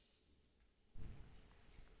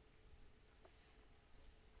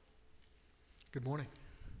Good morning.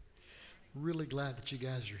 Really glad that you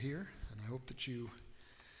guys are here, and I hope that you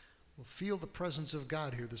will feel the presence of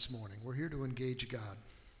God here this morning. We're here to engage God.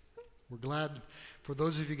 We're glad for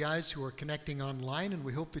those of you guys who are connecting online, and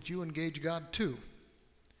we hope that you engage God too.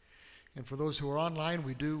 And for those who are online,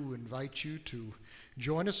 we do invite you to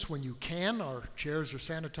join us when you can. Our chairs are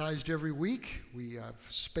sanitized every week. We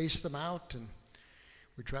space them out, and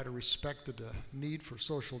we try to respect the need for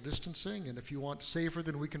social distancing, and if you want safer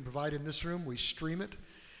than we can provide in this room, we stream it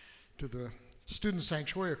to the student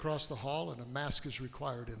sanctuary across the hall, and a mask is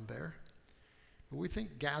required in there. But we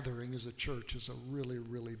think gathering as a church is a really,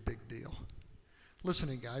 really big deal.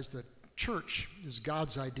 Listening, guys, the church is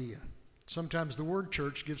God's idea. Sometimes the word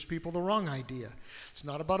church gives people the wrong idea. It's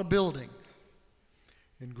not about a building.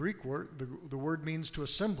 In Greek word, the word means to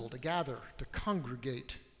assemble, to gather, to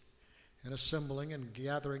congregate. And assembling and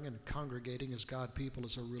gathering and congregating as God people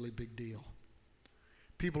is a really big deal.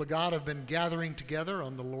 People of God have been gathering together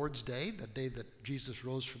on the Lord's Day, the day that Jesus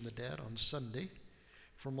rose from the dead on Sunday,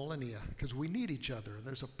 for millennia, because we need each other, and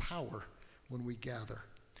there's a power when we gather.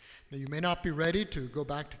 Now, you may not be ready to go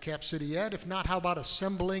back to Cap City yet. If not, how about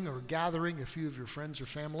assembling or gathering a few of your friends or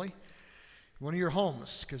family in one of your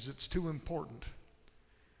homes, because it's too important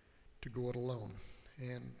to go it alone.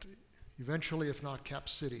 And eventually, if not Cap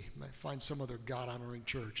City, might find some other God-honoring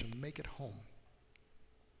church and make it home.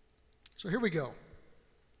 So here we go.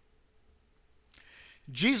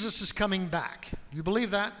 Jesus is coming back. You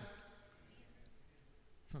believe that?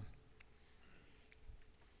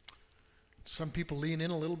 Some people lean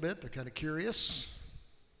in a little bit. They're kind of curious,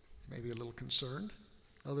 maybe a little concerned.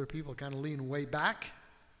 Other people kind of lean way back,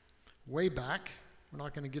 way back. We're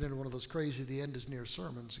not going to get into one of those crazy the end is near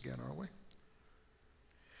sermons again, are we?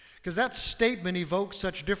 Because that statement evokes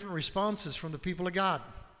such different responses from the people of God.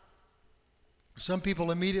 Some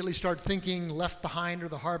people immediately start thinking Left Behind or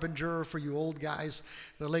The Harbinger for you old guys,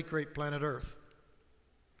 the late great planet Earth.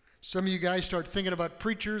 Some of you guys start thinking about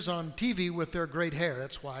preachers on TV with their great hair.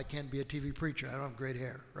 That's why I can't be a TV preacher. I don't have great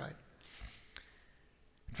hair, right?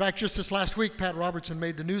 In fact, just this last week, Pat Robertson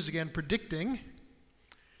made the news again predicting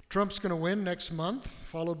Trump's going to win next month,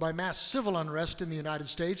 followed by mass civil unrest in the United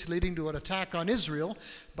States, leading to an attack on Israel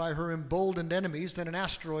by her emboldened enemies. Then an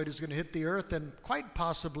asteroid is going to hit the earth, and quite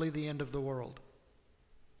possibly the end of the world.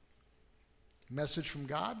 Message from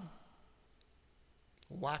God?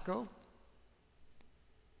 Wacko? I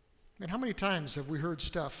mean, how many times have we heard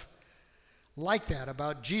stuff like that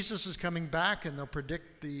about Jesus is coming back, and they'll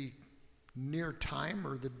predict the near time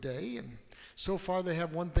or the day, and so far they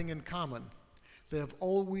have one thing in common. They have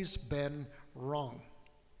always been wrong.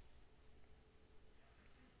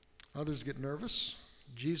 Others get nervous.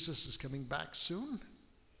 Jesus is coming back soon.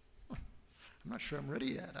 I'm not sure I'm ready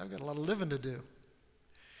yet. I've got a lot of living to do,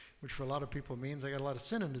 which for a lot of people means I got a lot of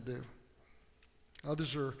sinning to do.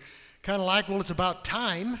 Others are kind of like, well, it's about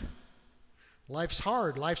time. Life's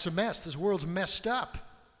hard. Life's a mess. This world's messed up.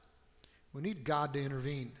 We need God to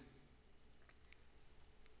intervene.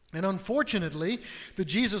 And unfortunately, the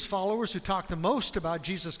Jesus followers who talk the most about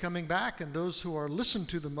Jesus coming back and those who are listened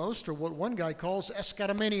to the most are what one guy calls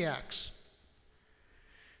eschattomaniacs,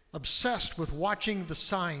 obsessed with watching the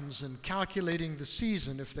signs and calculating the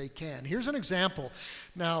season if they can. Here's an example.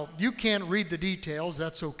 Now, you can't read the details.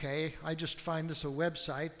 That's okay. I just find this a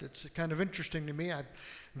website that's kind of interesting to me. I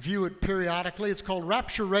view it periodically. It's called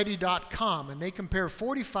RaptureReady.com, and they compare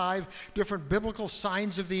 45 different biblical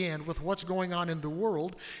signs of the end with what's going on in the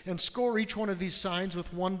world and score each one of these signs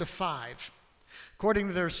with 1 to 5. According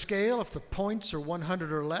to their scale, if the points are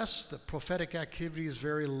 100 or less, the prophetic activity is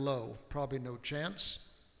very low, probably no chance.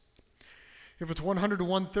 If it's 100 to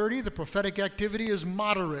 130, the prophetic activity is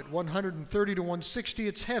moderate. 130 to 160,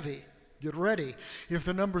 it's heavy. Get ready. If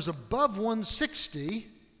the number's above 160,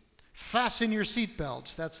 fasten your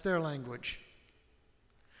seatbelts. That's their language.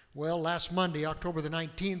 Well, last Monday, October the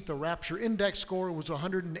 19th, the Rapture Index score was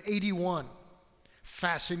 181.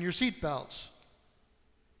 Fasten your seatbelts.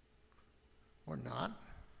 Or not.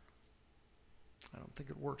 I don't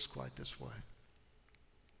think it works quite this way.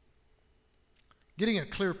 Getting a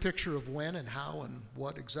clear picture of when and how and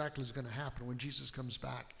what exactly is going to happen when Jesus comes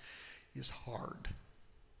back is hard.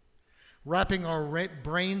 Wrapping our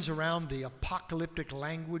brains around the apocalyptic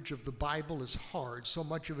language of the Bible is hard. So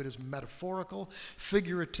much of it is metaphorical,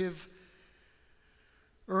 figurative.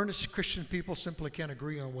 Earnest Christian people simply can't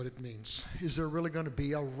agree on what it means. Is there really going to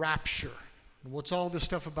be a rapture? And what's all this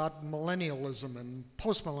stuff about millennialism and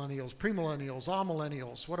postmillennials, premillennials,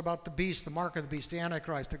 amillennials? What about the beast, the mark of the beast, the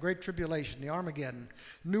Antichrist, the Great Tribulation, the Armageddon,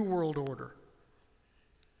 New World Order?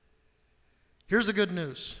 Here's the good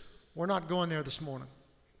news. We're not going there this morning.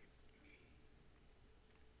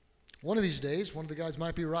 One of these days, one of the guys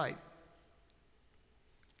might be right.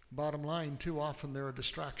 Bottom line, too often they're a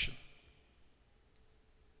distraction.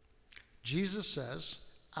 Jesus says,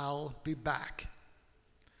 I'll be back.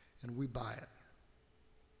 And we buy it.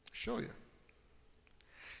 I'll show you.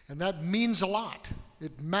 And that means a lot.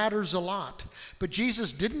 It matters a lot. But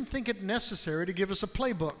Jesus didn't think it necessary to give us a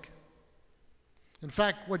playbook. In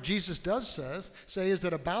fact, what Jesus does say is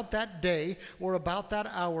that about that day or about that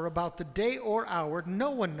hour, about the day or hour,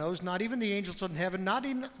 no one knows, not even the angels in heaven, not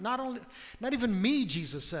even me,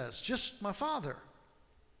 Jesus says, just my Father.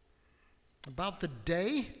 About the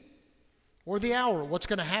day or the hour, what's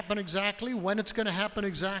going to happen exactly, when it's going to happen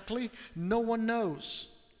exactly, no one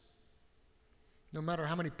knows. No matter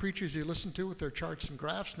how many preachers you listen to with their charts and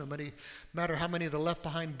graphs, no matter how many of the left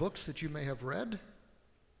behind books that you may have read,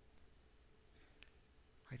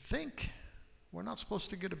 I think we're not supposed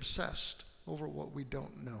to get obsessed over what we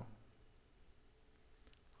don't know.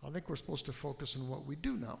 I think we're supposed to focus on what we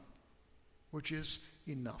do know, which is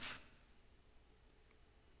enough.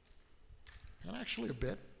 And actually a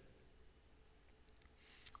bit.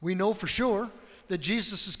 We know for sure that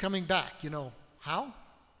Jesus is coming back. You know how?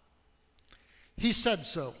 He said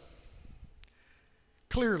so.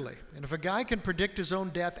 Clearly. And if a guy can predict his own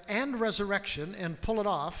death and resurrection and pull it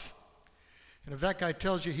off, and if that guy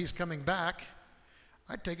tells you he's coming back,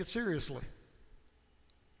 I'd take it seriously.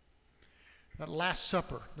 That Last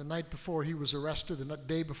Supper, the night before he was arrested, the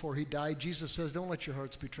day before he died, Jesus says, don't let your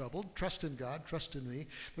hearts be troubled. Trust in God, trust in me.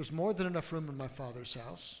 There's more than enough room in my Father's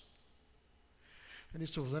house. And he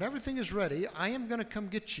says, when everything is ready, I am going to come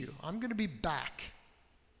get you. I'm going to be back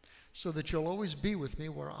so that you'll always be with me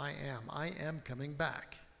where I am. I am coming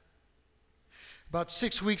back. About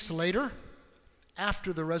 6 weeks later,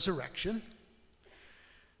 after the resurrection,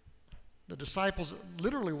 the disciples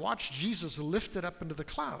literally watched Jesus lifted up into the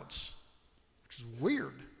clouds, which is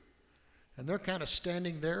weird. And they're kind of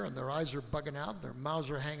standing there, and their eyes are bugging out, their mouths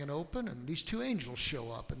are hanging open, and these two angels show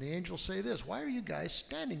up. And the angels say this, why are you guys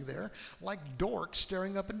standing there like dorks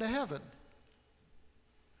staring up into heaven?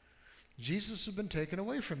 Jesus has been taken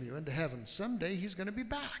away from you into heaven. Someday he's going to be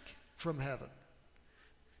back from heaven.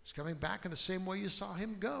 He's coming back in the same way you saw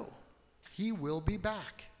him go. He will be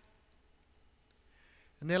back.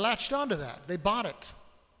 And they latched onto that. They bought it.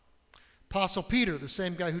 Apostle Peter, the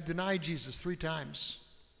same guy who denied Jesus 3 times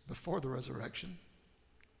before the resurrection,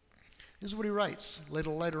 this is what he writes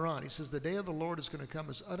later on. He says, the day of the Lord is going to come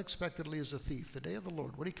as unexpectedly as a thief. The day of the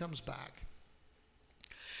Lord, when he comes back.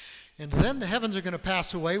 And then the heavens are going to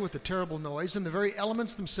pass away with a terrible noise, and the very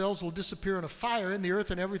elements themselves will disappear in a fire, and the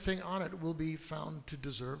earth and everything on it will be found to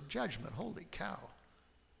deserve judgment. Holy cow.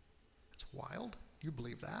 That's wild. You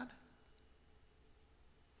believe that?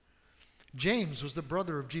 James was the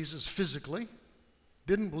brother of Jesus physically,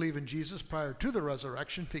 didn't believe in Jesus prior to the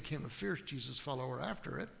resurrection, became a fierce Jesus follower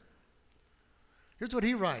after it. Here's what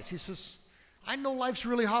he writes. He says, I know life's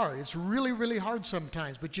really hard. It's really, really hard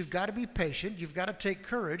sometimes, but you've got to be patient. You've got to take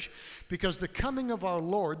courage because the coming of our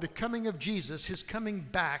Lord, the coming of Jesus, his coming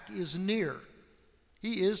back is near.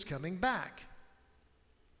 He is coming back.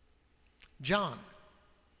 John,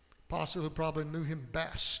 apostle who probably knew him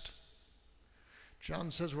best,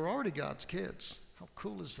 John says we're already God's kids. How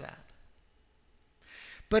cool is that?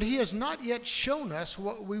 But he has not yet shown us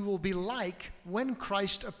what we will be like when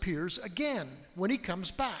Christ appears again, when he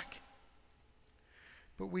comes back.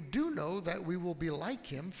 But we do know that we will be like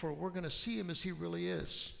him, for we're going to see him as he really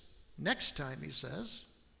is. Next time, he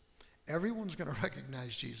says, everyone's going to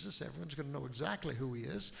recognize Jesus. Everyone's going to know exactly who he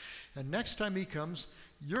is. And next time he comes,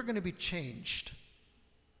 you're going to be changed.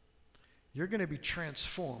 You're going to be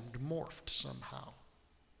transformed, morphed somehow.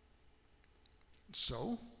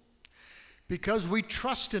 So, because we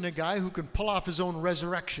trust in a guy who can pull off his own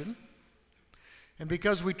resurrection, and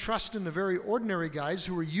because we trust in the very ordinary guys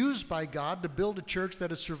who were used by God to build a church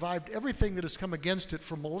that has survived everything that has come against it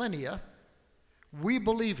for millennia, we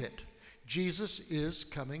believe it. Jesus is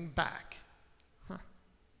coming back.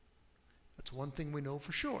 That's one thing we know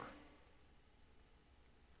for sure.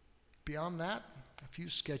 Beyond that, a few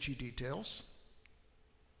sketchy details.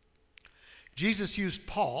 Jesus used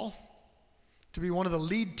Paul to be one of the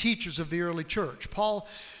lead teachers of the early church. Paul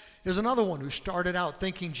is another one who started out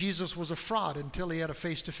thinking Jesus was a fraud until he had a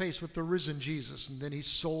face-to-face with the risen Jesus. And then he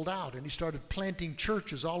sold out and he started planting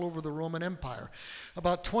churches all over the Roman Empire.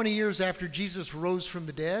 About 20 years after Jesus rose from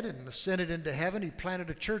the dead and ascended into heaven, he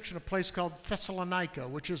planted a church in a place called Thessalonica,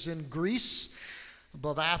 which is in Greece,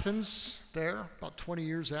 above Athens there, about 20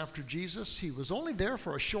 years after Jesus. He was only there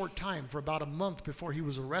for a short time, for about a month, before he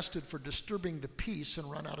was arrested for disturbing the peace and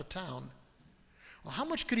run out of town. Well, how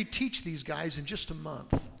much could he teach these guys in just a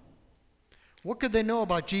month? What could they know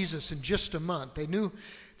about Jesus in just a month? They knew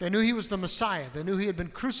he was the Messiah. They knew he had been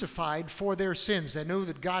crucified for their sins. They knew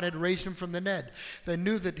that God had raised him from the dead. They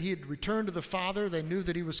knew that he had returned to the Father. They knew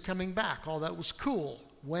that he was coming back. All that was cool.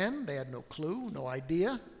 When? They had no clue, no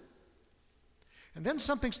idea. And then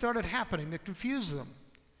something started happening that confused them.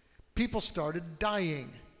 People started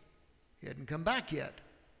dying. He hadn't come back yet.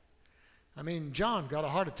 I mean, John got a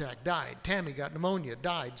heart attack, died. Tammy got pneumonia,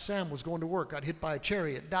 died. Sam was going to work, got hit by a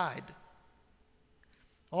chariot, died.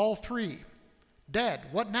 All three dead.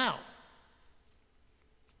 What now?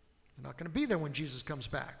 They're not going to be there when Jesus comes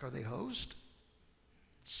back. Are they hosed?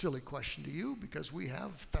 Silly question to you, because we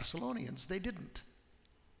have Thessalonians. They didn't.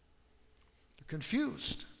 They're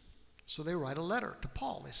confused. So they write a letter to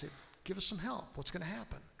Paul. They say, give us some help. What's going to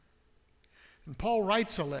happen? And Paul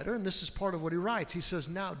writes a letter, and this is part of what he writes. He says,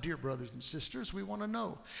 now, dear brothers and sisters, we want to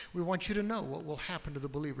know. We want you to know what will happen to the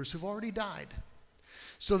believers who've already died,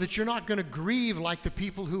 so that you're not going to grieve like the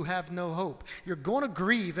people who have no hope. You're going to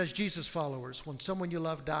grieve as Jesus followers when someone you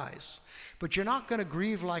love dies. But you're not going to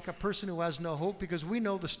grieve like a person who has no hope, because we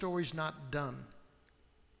know the story's not done.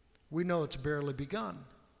 We know it's barely begun.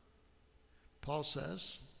 Paul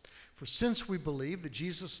says, for since we believe that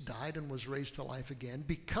Jesus died and was raised to life again,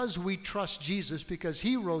 because we trust Jesus, because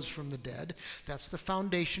he rose from the dead, that's the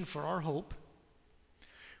foundation for our hope.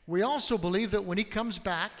 We also believe that when he comes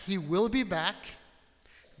back, he will be back.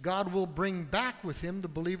 God will bring back with him the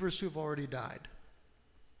believers who've already died.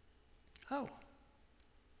 Oh.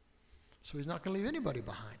 So he's not going to leave anybody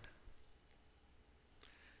behind.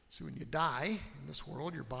 See, when you die in this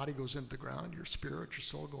world, your body goes into the ground, your spirit, your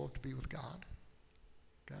soul go up to be with God.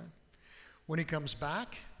 Okay? When he comes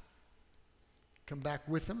back, come back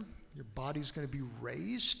with him. Your body's going to be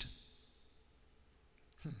raised.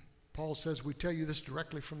 Paul says, we tell you this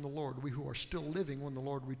directly from the Lord, we who are still living when the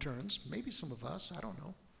Lord returns. Maybe some of us, I don't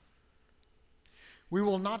know. We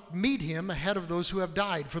will not meet him ahead of those who have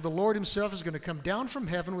died, for the Lord himself is going to come down from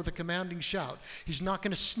heaven with a commanding shout. He's not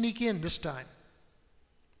going to sneak in this time.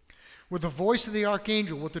 With the voice of the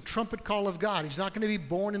archangel, with the trumpet call of God. He's not going to be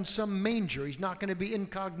born in some manger. He's not going to be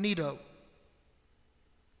incognito.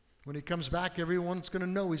 When he comes back, everyone's going to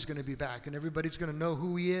know he's going to be back, and everybody's going to know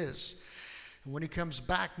who he is. And when he comes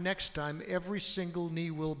back next time, every single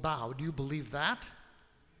knee will bow. Do you believe that?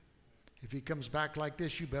 If he comes back like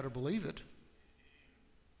this, you better believe it.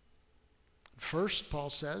 First,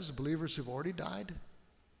 Paul says, the believers who've already died,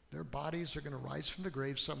 their bodies are going to rise from the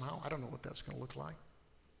grave somehow. I don't know what that's going to look like.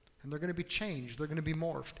 And they're going to be changed. They're going to be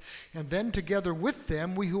morphed. And then together with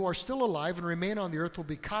them, we who are still alive and remain on the earth will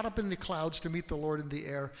be caught up in the clouds to meet the Lord in the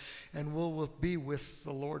air, and will be with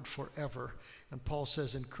the Lord forever. And Paul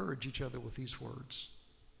says, encourage each other with these words.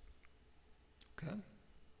 Okay?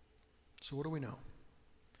 So what do we know?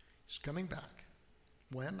 He's coming back.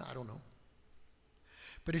 When? I don't know.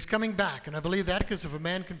 But he's coming back, and I believe that because if a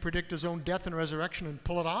man can predict his own death and resurrection and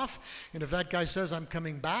pull it off, and if that guy says, I'm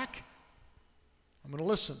coming back, I'm going to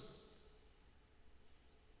listen.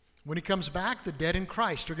 When he comes back, the dead in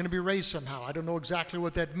Christ are going to be raised somehow. I don't know exactly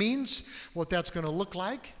what that means, what that's going to look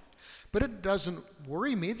like, but it doesn't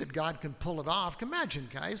worry me that God can pull it off. Imagine,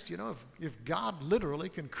 guys, if God literally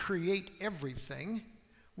can create everything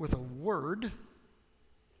with a word,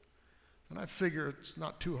 then I figure it's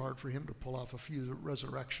not too hard for him to pull off a few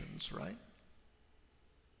resurrections, right?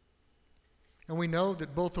 And we know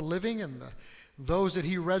that both the living and those that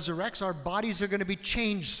he resurrects, our bodies are going to be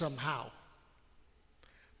changed somehow.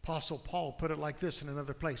 Apostle Paul put it like this in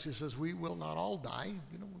another place. He says, we will not all die.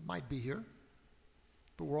 We might be here,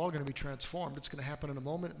 but we're all going to be transformed. It's going to happen in a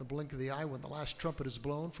moment, in the blink of the eye, when the last trumpet is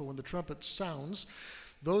blown. For when the trumpet sounds,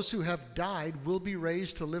 those who have died will be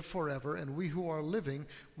raised to live forever, and we who are living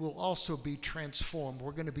will also be transformed.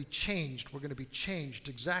 We're going to be changed. We're going to be changed.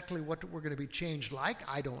 Exactly what we're going to be changed like,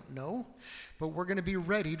 I don't know, but we're going to be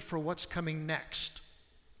readied for what's coming next,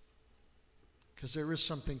 because there is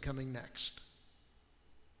something coming next.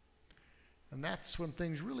 And that's when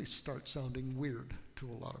things really start sounding weird to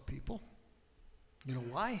a lot of people. You know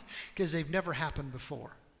why? Because they've never happened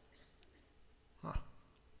before.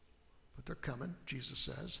 But they're coming, Jesus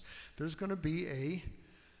says. There's going to be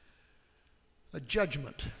a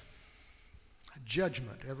judgment. A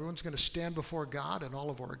judgment. Everyone's going to stand before God, and all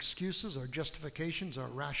of our excuses, our justifications, our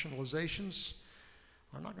rationalizations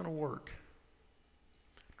are not going to work.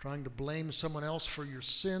 Trying to blame someone else for your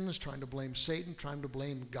sins, trying to blame Satan, trying to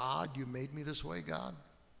blame God. You made me this way, God.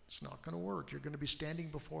 It's not going to work. You're going to be standing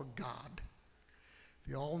before God,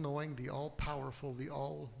 the all-knowing, the all-powerful, the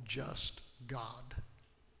all-just God.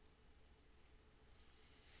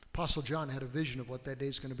 Apostle John had a vision of what that day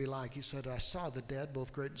is going to be like. He said, I saw the dead,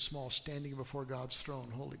 both great and small, standing before God's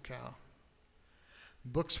throne. Holy cow.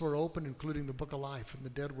 Books were opened, including the book of life, and the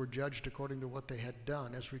dead were judged according to what they had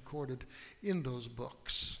done, as recorded in those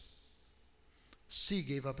books. Sea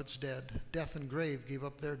gave up its dead, death and grave gave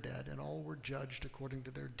up their dead, and all were judged according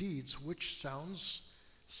to their deeds, which sounds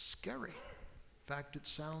scary. In fact, it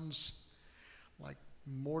sounds like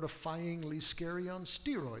mortifyingly scary on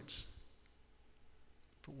steroids.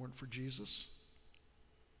 If it weren't for Jesus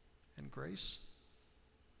and grace.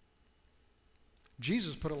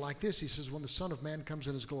 Jesus put it like this. He says, when the Son of Man comes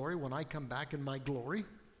in his glory, when I come back in my glory,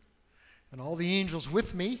 and all the angels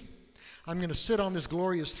with me, I'm going to sit on this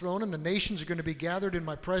glorious throne, and the nations are going to be gathered in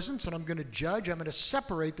my presence, and I'm going to judge. I'm going to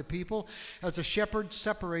separate the people as a shepherd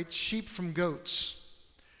separates sheep from goats.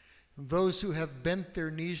 And those who have bent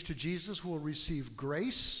their knees to Jesus will receive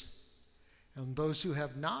grace, and those who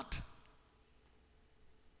have not,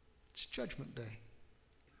 it's Judgment Day.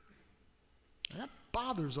 And that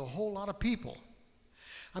bothers a whole lot of people.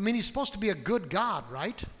 I mean, he's supposed to be a good God,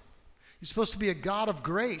 right? He's supposed to be a God of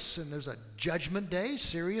grace, and there's a Judgment Day?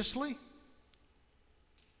 Seriously?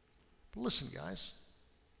 But listen, guys.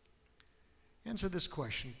 Answer this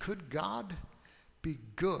question. Could God be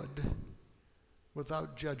good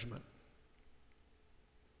without judgment?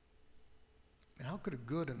 And how could a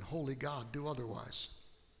good and holy God do otherwise?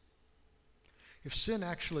 If sin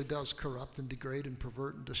actually does corrupt and degrade and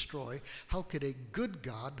pervert and destroy, how could a good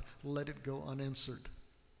God let it go unanswered?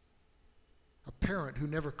 A parent who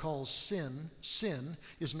never calls sin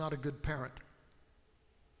is not a good parent.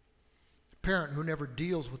 A parent who never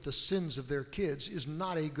deals with the sins of their kids is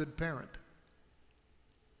not a good parent.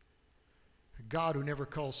 A God who never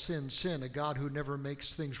calls sin, a God who never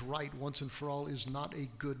makes things right once and for all is not a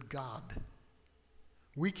good God.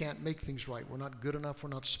 We can't make things right. We're not good enough. We're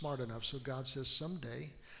not smart enough. So God says,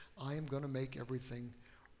 someday I am going to make everything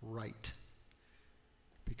right.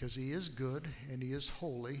 Because he is good, and he is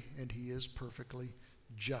holy, and he is perfectly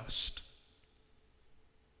just.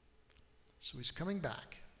 So he's coming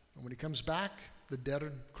back. And when he comes back, the dead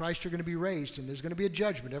in Christ are going to be raised, and there's going to be a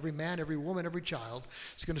judgment. Every man, every woman, every child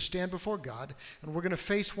is going to stand before God, and we're going to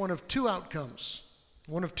face one of two outcomes.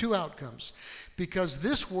 One of two outcomes. Because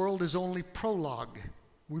this world is only prologue.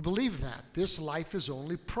 We believe that. This life is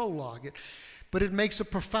only prologue. But it makes a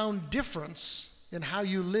profound difference in how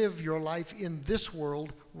you live your life in this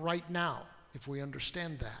world right now, if we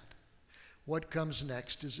understand that. What comes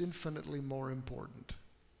next is infinitely more important.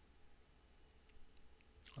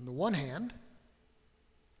 On the one hand,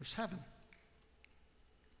 there's heaven.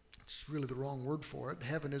 It's really the wrong word for it.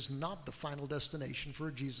 Heaven is not the final destination for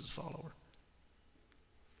a Jesus follower.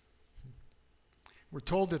 We're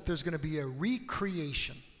told that there's going to be a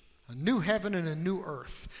recreation. A new heaven and a new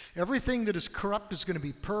earth. Everything that is corrupt is going to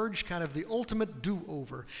be purged, kind of the ultimate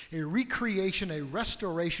do-over. A recreation, a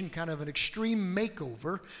restoration, kind of an extreme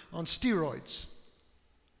makeover on steroids.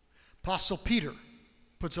 Apostle Peter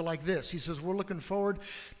puts it like this. He says, we're looking forward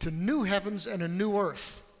to new heavens and a new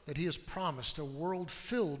earth that he has promised, a world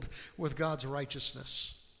filled with God's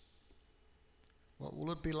righteousness. What will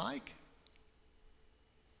it be like?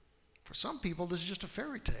 For some people, this is just a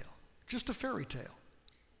fairy tale. Just a fairy tale.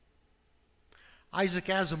 Isaac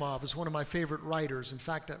Asimov is one of my favorite writers. In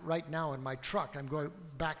fact, right now in my truck, I'm going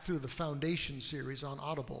back through the Foundation series on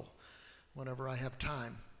Audible whenever I have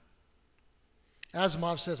time.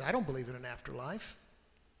 Asimov says, I don't believe in an afterlife.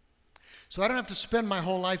 So I don't have to spend my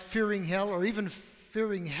whole life fearing hell or even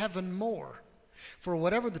fearing heaven more. For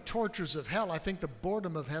whatever the tortures of hell, I think the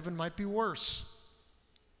boredom of heaven might be worse.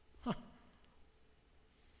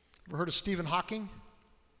 Ever heard of Stephen Hawking?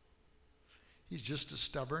 He's just as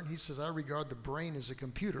stubborn. He says, I regard the brain as a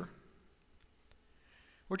computer,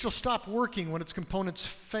 which will stop working when its components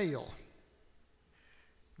fail.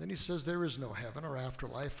 Then he says there is no heaven or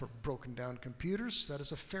afterlife for broken down computers. That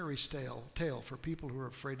is a fairy tale for people who are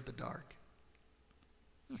afraid of the dark.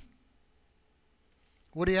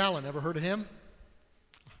 Woody Allen, ever heard of him?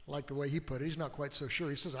 I like the way he put it. He's not quite so sure.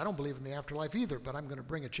 He says, I don't believe in the afterlife either, but I'm going to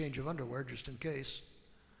bring a change of underwear just in case.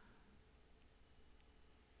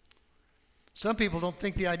 Some people don't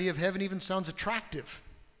think the idea of heaven even sounds attractive.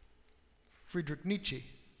 Friedrich Nietzsche.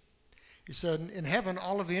 He said, in heaven,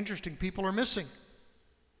 all of the interesting people are missing.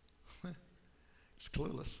 It's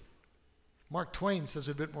clueless. Mark Twain says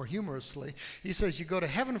it a bit more humorously. He says, you go to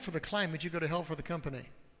heaven for the climate, you go to hell for the company.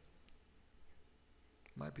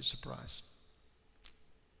 Might be surprised.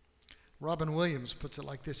 Robin Williams puts it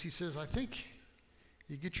like this. He says, I think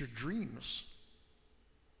you get your dreams.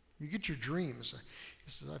 You get your dreams.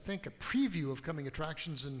 He says, I think a preview of coming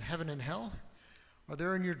attractions in heaven and hell are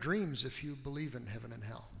there in your dreams if you believe in heaven and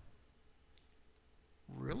hell.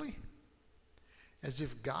 Really? as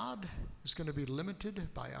if God is going to be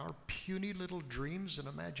limited by our puny little dreams and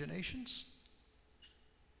imaginations.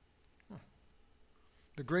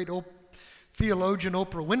 The great theologian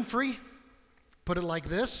Oprah Winfrey put it like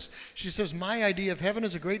this. She says, my idea of heaven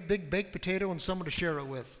is a great big baked potato and someone to share it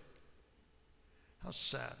with. How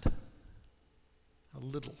sad. How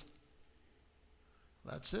little.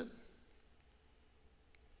 That's it.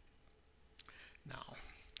 Now,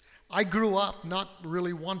 I grew up not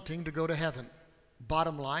really wanting to go to heaven.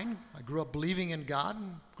 Bottom line, I grew up believing in God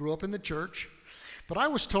and grew up in the church. But I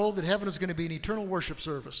was told that heaven is going to be an eternal worship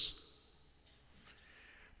service.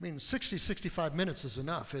 I mean, 65 minutes is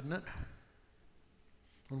enough, isn't it?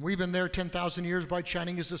 When we've been there 10,000 years, bright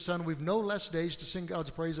shining as the sun, we've no less days to sing God's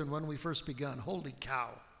praise than when we first begun. Holy cow.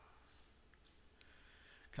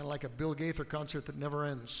 Kind of like a Bill Gaither concert that never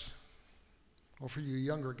ends. Or for you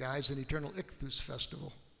younger guys, an eternal Ichthus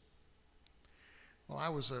festival. Well, I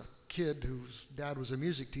was a kid whose dad was a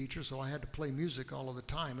music teacher, so I had to play music all of the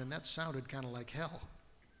time, and that sounded kind of like hell.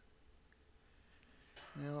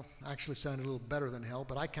 Well, actually sounded a little better than hell,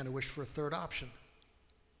 but I kind of wished for a third option.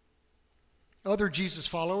 Other Jesus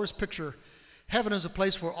followers picture heaven as a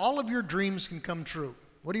place where all of your dreams can come true.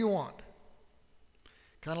 What do you want?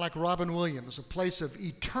 Kind of like Robin Williams, a place of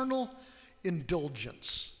eternal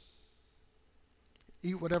indulgence.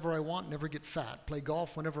 Eat whatever I want, never get fat. Play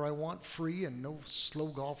golf whenever I want, free, and no slow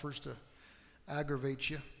golfers to aggravate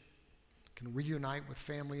you. Can reunite with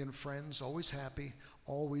family and friends, always happy,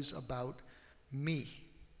 always about me.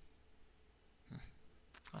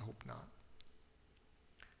 I hope not.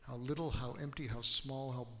 How little, how empty, how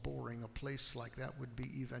small, how boring a place like that would be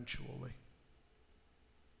eventually.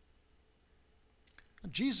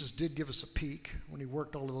 And Jesus did give us a peek when he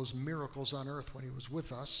worked all of those miracles on earth when he was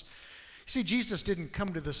with us. See, Jesus didn't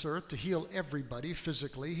come to this earth to heal everybody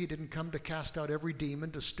physically. He didn't come to cast out every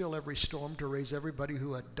demon, to still every storm, to raise everybody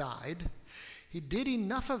who had died. He did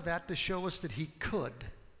enough of that to show us that he could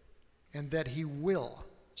and that he will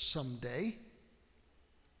someday.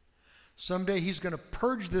 Someday he's going to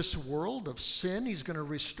purge this world of sin. He's going to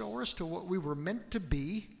restore us to what we were meant to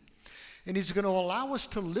be. And he's going to allow us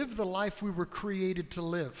to live the life we were created to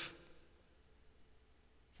live.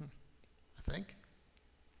 I think,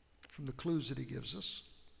 from the clues that he gives us.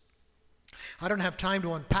 I don't have time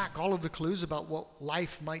to unpack all of the clues about what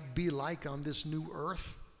life might be like on this new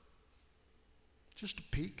earth. Just a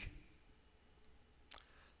peek.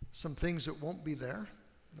 Some things that won't be there.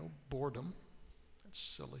 No boredom. That's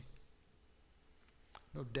silly.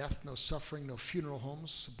 No death, no suffering, no funeral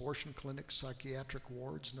homes, abortion clinics, psychiatric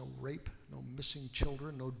wards, no rape, no missing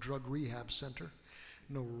children, no drug rehab center,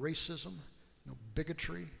 no racism, no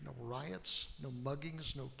bigotry, no riots, no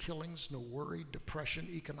muggings, no killings, no worry, depression,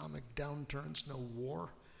 economic downturns, no war,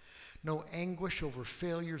 no anguish over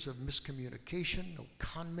failures of miscommunication, no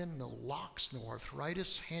conmen, no locks, no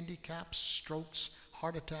arthritis, handicaps, strokes,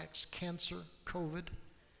 heart attacks, cancer, COVID,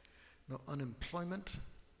 no unemployment,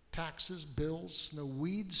 taxes, bills, no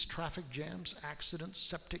weeds, traffic jams, accidents,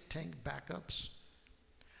 septic tank backups,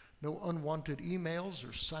 no unwanted emails or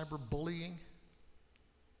cyberbullying,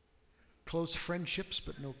 close friendships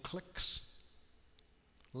but no cliques,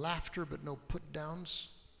 laughter but no put-downs,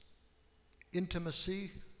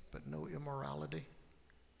 intimacy but no immorality,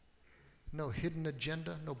 no hidden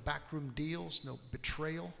agenda, no backroom deals, no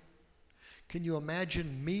betrayal. Can you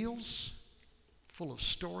imagine meals full of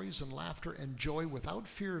stories and laughter and joy without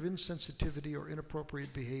fear of insensitivity or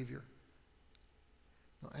inappropriate behavior?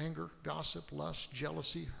 No anger, gossip, lust,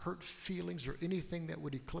 jealousy, hurt feelings, or anything that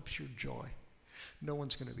would eclipse your joy. No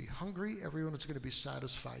one's going to be hungry. Everyone's going to be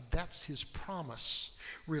satisfied. That's his promise.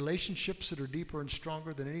 Relationships that are deeper and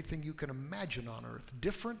stronger than anything you can imagine on earth.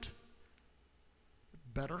 Different,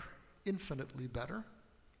 better, infinitely better.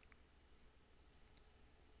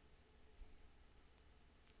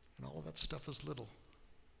 And all of that stuff is little.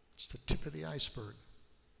 It's the tip of the iceberg.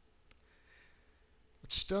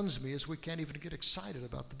 What stuns me is we can't even get excited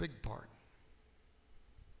about the big part.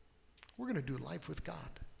 We're going to do life with God.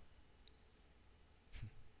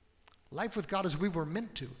 Life with God as we were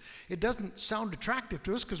meant to. It doesn't sound attractive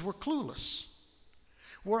to us because we're clueless.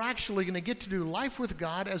 We're actually going to get to do life with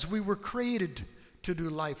God as we were created to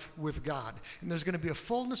do life with God. And there's going to be a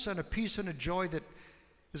fullness and a peace and a joy that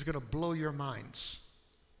is going to blow your minds.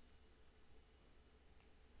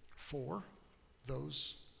 For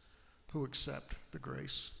those who accept the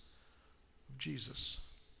grace of Jesus,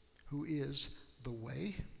 who is the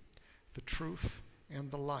way, the truth,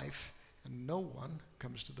 and the life, and no one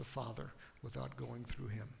comes to the Father without going through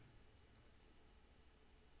him.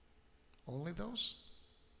 Only those?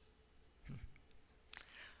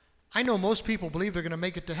 I know most people believe they're going to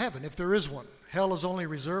make it to heaven, if there is one. Hell is only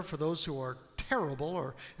reserved for those who are terrible,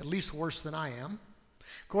 or at least worse than I am.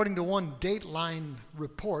 According to one Dateline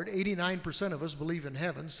report, 89% of us believe in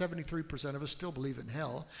heaven, 73% of us still believe in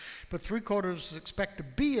hell, but 3/4 of us expect to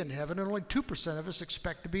be in heaven, and only 2% of us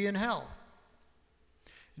expect to be in hell.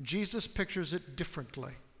 And Jesus pictures it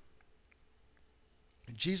differently.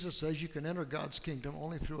 And Jesus says you can enter God's kingdom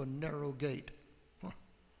only through a narrow gate.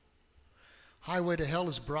 Highway to hell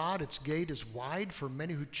is broad, its gate is wide for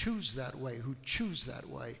many who choose that way,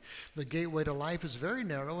 The gateway to life is very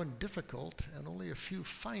narrow and difficult, and only a few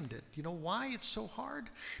find it. You know why it's so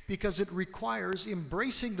hard? Because it requires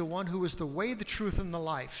embracing the one who is the way, the truth, and the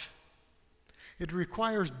life. It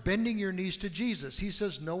requires bending your knees to Jesus. He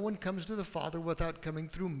says, no one comes to the Father without coming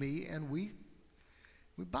through me, and we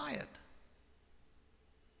buy it.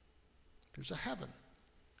 There's a heaven,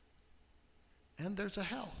 and there's a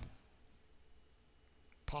hell.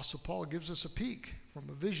 Apostle Paul gives us a peek from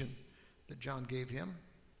a vision that John gave him.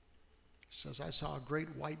 He says, I saw a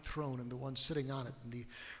great white throne and the one sitting on it, and the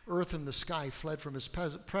earth and the sky fled from his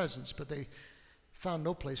presence, but they found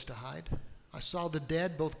no place to hide. I saw the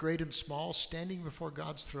dead, both great and small, standing before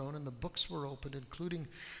God's throne, and the books were opened, including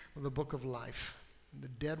the book of life. And the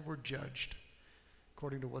dead were judged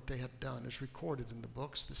according to what they had done, as recorded in the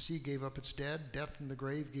books. The sea gave up its dead, death and the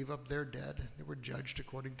grave gave up their dead. They were judged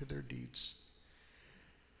according to their deeds.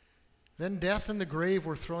 Then death and the grave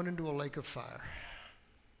were thrown into a lake of fire.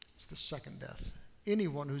 It's the second death.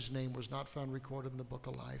 Anyone whose name was not found recorded in the book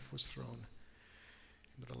of life was thrown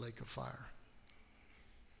into the lake of fire.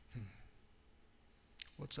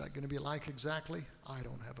 What's that going to be like exactly? I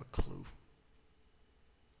don't have a clue.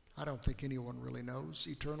 I don't think anyone really knows.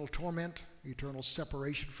 Eternal torment, eternal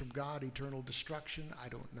separation from God, eternal destruction, I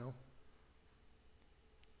don't know.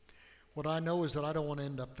 What I know is that I don't want to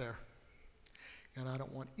end up there. And I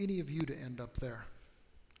don't want any of you to end up there.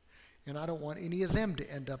 And I don't want any of them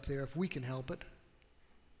to end up there if we can help it.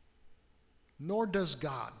 Nor does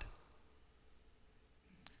God,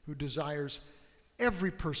 who desires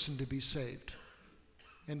every person to be saved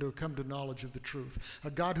and to come to knowledge of the truth.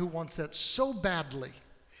 A God who wants that so badly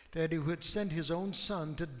that he would send his own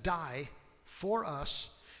son to die for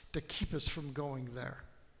us to keep us from going there.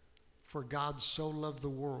 For God so loved the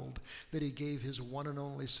world that he gave his one and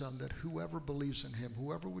only Son, that whoever believes in him,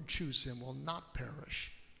 whoever would choose him, will not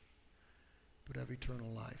perish, but have eternal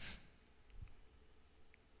life.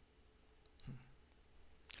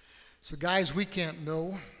 So guys, we can't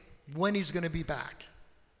know when he's going to be back.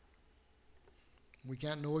 We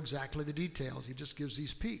can't know exactly the details. He just gives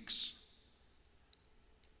these peaks.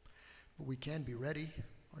 But we can be ready.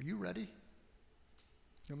 Are you ready?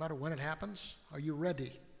 No matter when it happens, are you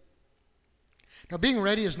ready? Now, being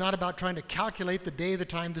ready is not about trying to calculate the day, the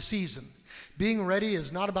time, the season. Being ready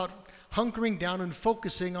is not about hunkering down and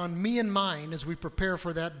focusing on me and mine as we prepare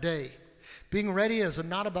for that day. Being ready is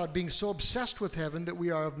not about being so obsessed with heaven that we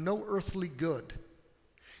are of no earthly good.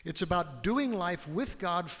 It's about doing life with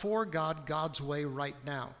God, for God, God's way right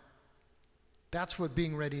now. That's what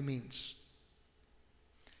being ready means.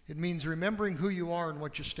 It means remembering who you are and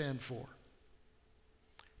what you stand for.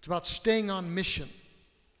 It's about staying on mission.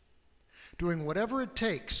 Doing whatever it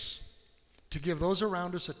takes to give those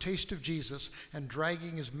around us a taste of Jesus and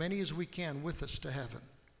dragging as many as we can with us to heaven.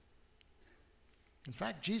 In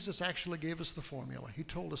fact, Jesus actually gave us the formula. He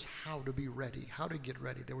told us how to be ready, how to get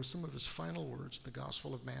ready. There were some of his final words in the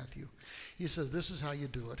Gospel of Matthew. He says, this is how you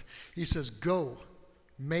do it. He says, go,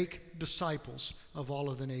 make disciples of all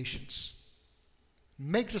of the nations.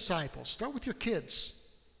 Make disciples. Start with your kids.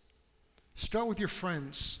 Start with your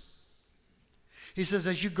friends. He says,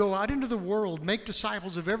 as you go out into the world, make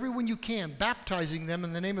disciples of everyone you can, baptizing them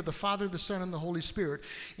in the name of the Father, the Son, and the Holy Spirit,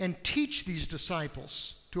 and teach these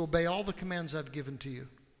disciples to obey all the commands I've given to you.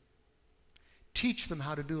 Teach them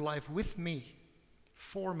how to do life with me,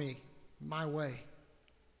 for me, my way.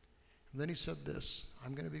 And then he said this,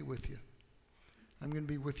 I'm going to be with you. I'm going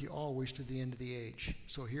to be with you always to the end of the age.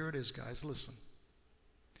 So here it is, guys, listen.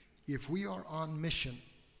 If we are on mission,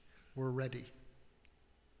 we're ready.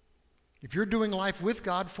 If you're doing life with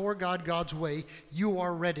God, for God, God's way, you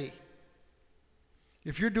are ready.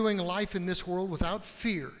 If you're doing life in this world without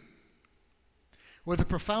fear, with a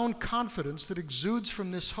profound confidence that exudes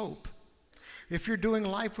from this hope, if you're doing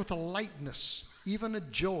life with a lightness, even a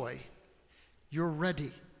joy, you're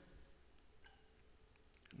ready.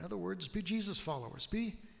 In other words, be Jesus followers.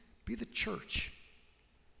 Be the church.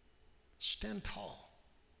 Stand tall.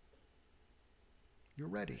 You're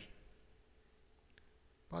ready.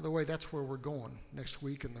 By the way, that's where we're going next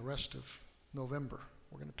week and the rest of November.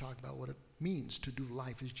 We're going to talk about what it means to do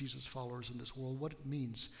life as Jesus followers in this world, what it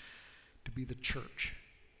means to be the church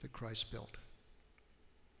that Christ built.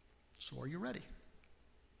 So are you ready?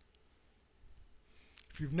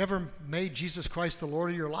 If you've never made Jesus Christ the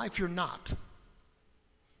Lord of your life, you're not.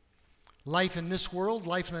 Life in this world,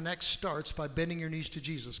 life in the next starts by bending your knees to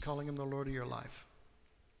Jesus, calling him the Lord of your life.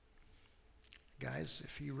 Guys,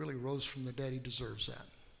 if he really rose from the dead, he deserves that.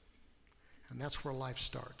 And that's where life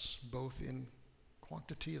starts, both in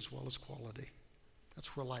quantity as well as quality.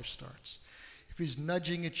 That's where life starts. If he's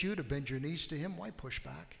nudging at you to bend your knees to him, why push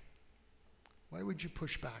back? Why would you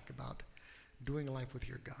push back about doing life with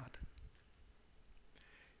your God?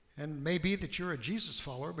 And maybe that you're a Jesus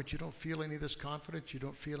follower, but you don't feel any of this confidence, you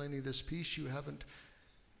don't feel any of this peace, you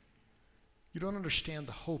don't understand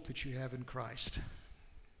the hope that you have in Christ.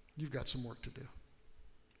 You've got some work to do.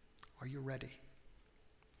 Are you ready?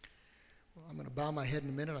 Well, I'm going to bow my head in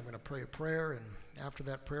a minute. I'm going to pray a prayer, and after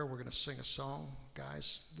that prayer, we're going to sing a song.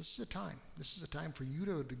 Guys, this is a time. This is a time for you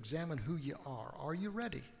to examine who you are. Are you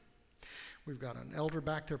ready? We've got an elder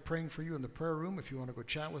back there praying for you in the prayer room. If you want to go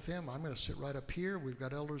chat with him, I'm going to sit right up here. We've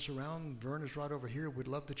got elders around. Vern is right over here. We'd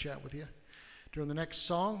love to chat with you. During the next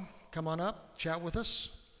song, come on up, chat with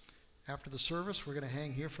us. After the service, we're going to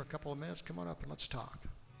hang here for a couple of minutes. Come on up and let's talk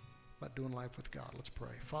about doing life with God. Let's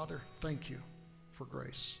pray. Father, thank you for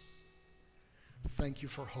grace. Thank you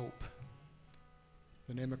for hope.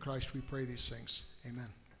 In the name of Christ, we pray these things.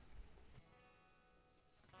 Amen.